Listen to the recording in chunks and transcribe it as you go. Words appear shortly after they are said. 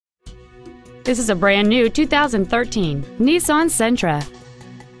This is a brand new 2013 Nissan Sentra.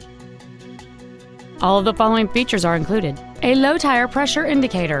 All of the following features are included: a low tire pressure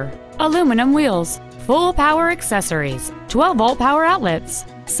indicator, aluminum wheels, full power accessories, 12-volt power outlets,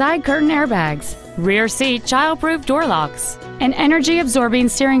 side curtain airbags, rear seat child-proof door locks, an energy-absorbing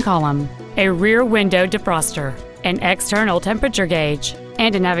steering column, a rear window defroster, an external temperature gauge,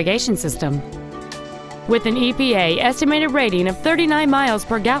 and a navigation system. With an EPA estimated rating of 39 miles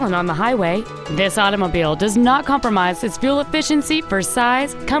per gallon on the highway, this automobile does not compromise its fuel efficiency for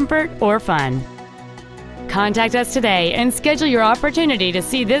size, comfort, or fun. Contact us today and schedule your opportunity to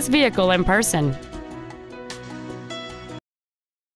see this vehicle in person.